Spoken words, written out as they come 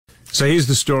So here's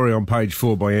the story on page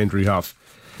 4 by Andrew Huff.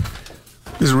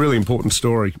 This is a really important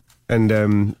story, and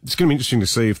it's going to be interesting to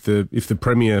see if the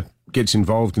Premier gets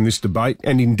involved in this debate,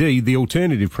 and indeed the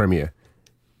alternative Premier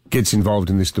gets involved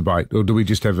in this debate, or do we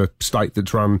just have a state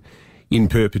that's run in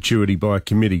perpetuity by a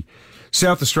committee?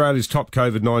 South Australia's top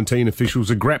COVID-19 officials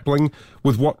are grappling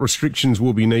with what restrictions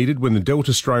will be needed when the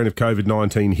Delta strain of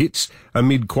COVID-19 hits,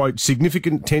 amid, quote,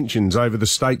 significant tensions over the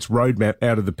state's roadmap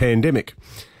out of the pandemic.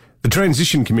 The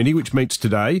Transition Committee, which meets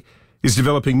today, is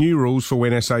developing new rules for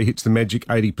when SA hits the magic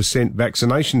 80%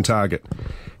 vaccination target.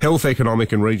 Health,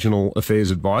 Economic and Regional Affairs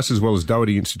advice, as well as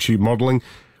Doherty Institute modelling,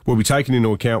 will be taken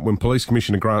into account when Police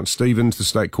Commissioner Grant Stevens, the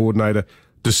state coordinator,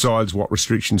 decides what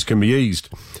restrictions can be eased.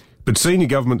 But senior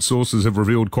government sources have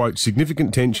revealed, quote,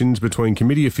 significant tensions between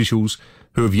committee officials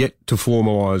who have yet to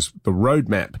formalise the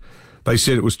roadmap. They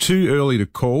said it was too early to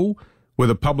call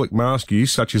whether public mask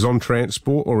use, such as on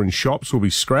transport or in shops, will be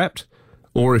scrapped,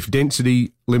 or if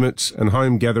density limits and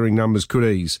home gathering numbers could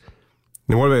ease.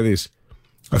 Now, what about this?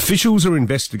 Officials are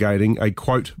investigating a,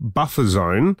 quote, buffer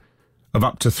zone of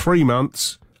up to 3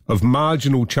 months of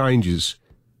marginal changes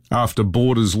after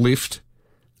borders lift,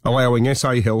 allowing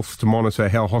SA Health to monitor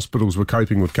how hospitals were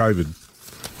coping with COVID.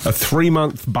 A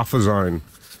 3-month buffer zone.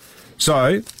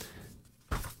 So,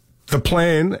 the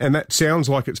plan, and that sounds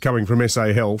like it's coming from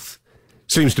SA Health,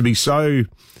 seems to be so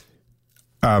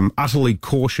utterly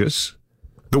cautious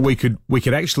that we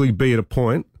could actually be at a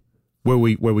point where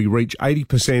we reach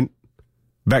 80%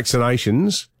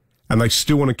 vaccinations and they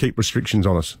still want to keep restrictions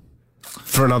on us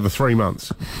for another 3 months,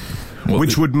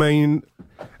 which would mean,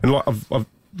 and like I've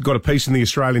got a piece in the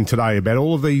Australian today about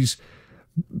all of these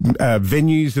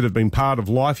venues that have been part of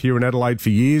life here in Adelaide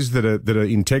for years that are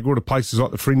integral to places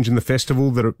like the Fringe and the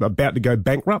Festival that are about to go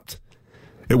bankrupt.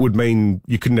 It would mean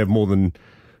you couldn't have more than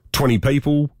 20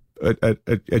 people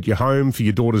at your home for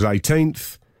your daughter's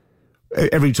 18th.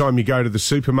 Every time you go to the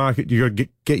supermarket, you got to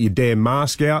get your damn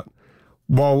mask out.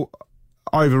 While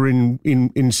over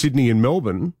in Sydney and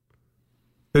Melbourne,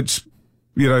 it's,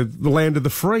 you know, the land of the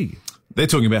free. They're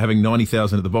talking about having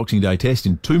 90,000 at the Boxing Day test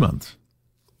in 2 months.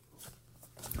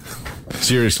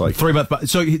 Seriously. 3 months. But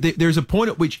so there's a point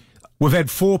at which we've had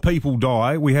 4 people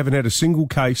die. We haven't had a single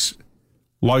case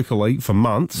locally for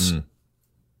months.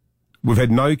 We've had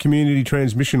no community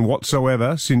transmission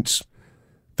whatsoever since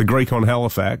the Greek on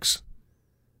Halifax.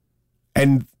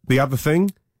 And the other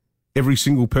thing, every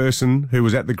single person who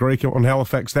was at the Greek on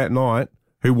Halifax that night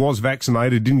who was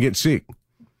vaccinated didn't get sick.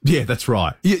 Yeah, that's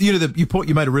right. You know,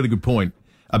 you made a really good point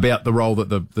about the role that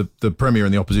the Premier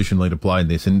and the opposition leader play in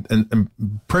this, and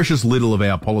precious little of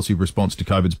our policy response to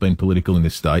COVID's been political in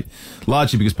this state,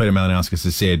 largely because Peter Malinauskas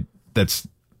has said that's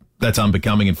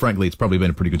unbecoming, and frankly, it's probably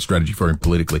been a pretty good strategy for him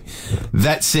politically.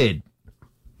 That said,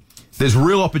 there's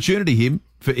real opportunity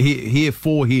here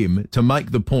for him to make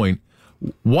the point,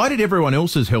 why did everyone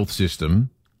else's health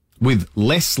system with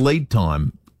less lead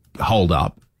time hold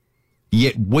up,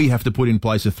 yet we have to put in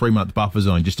place a 3-month buffer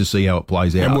zone just to see how it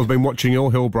plays out? And we've been watching all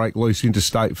hell break loose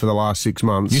interstate for the last 6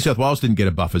 months. New South Wales didn't get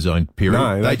a buffer zone period.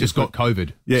 No, they just got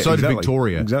COVID. Yeah, so exactly, did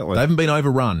Victoria. Exactly. They haven't been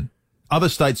overrun. Other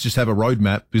states just have a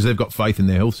roadmap because they've got faith in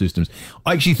their health systems.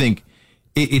 I actually think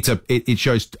it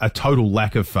shows a total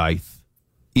lack of faith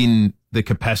in the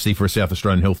capacity for a South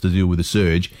Australian health to deal with a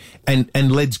surge, and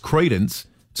lends credence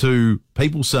to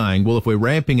people saying, well, if we're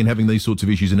ramping and having these sorts of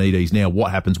issues in EDs now,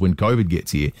 what happens when COVID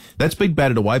gets here? That's been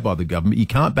batted away by the government. You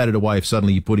can't bat it away if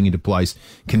suddenly you're putting into place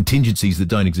contingencies that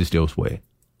don't exist elsewhere.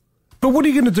 But what are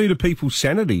you going to do to people's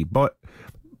sanity by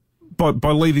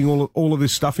leaving all of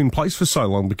this stuff in place for so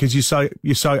long? Because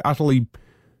you're so utterly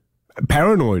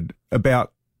paranoid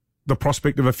about the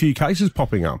prospect of a few cases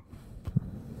popping up.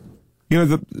 You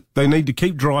know, they need to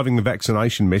keep driving the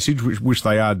vaccination message, which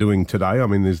they are doing today. I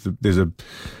mean, there's a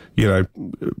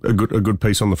good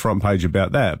piece on the front page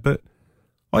about that. But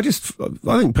I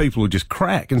think people will just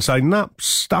crack and say, "Nah,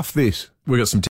 stuff this." We've got some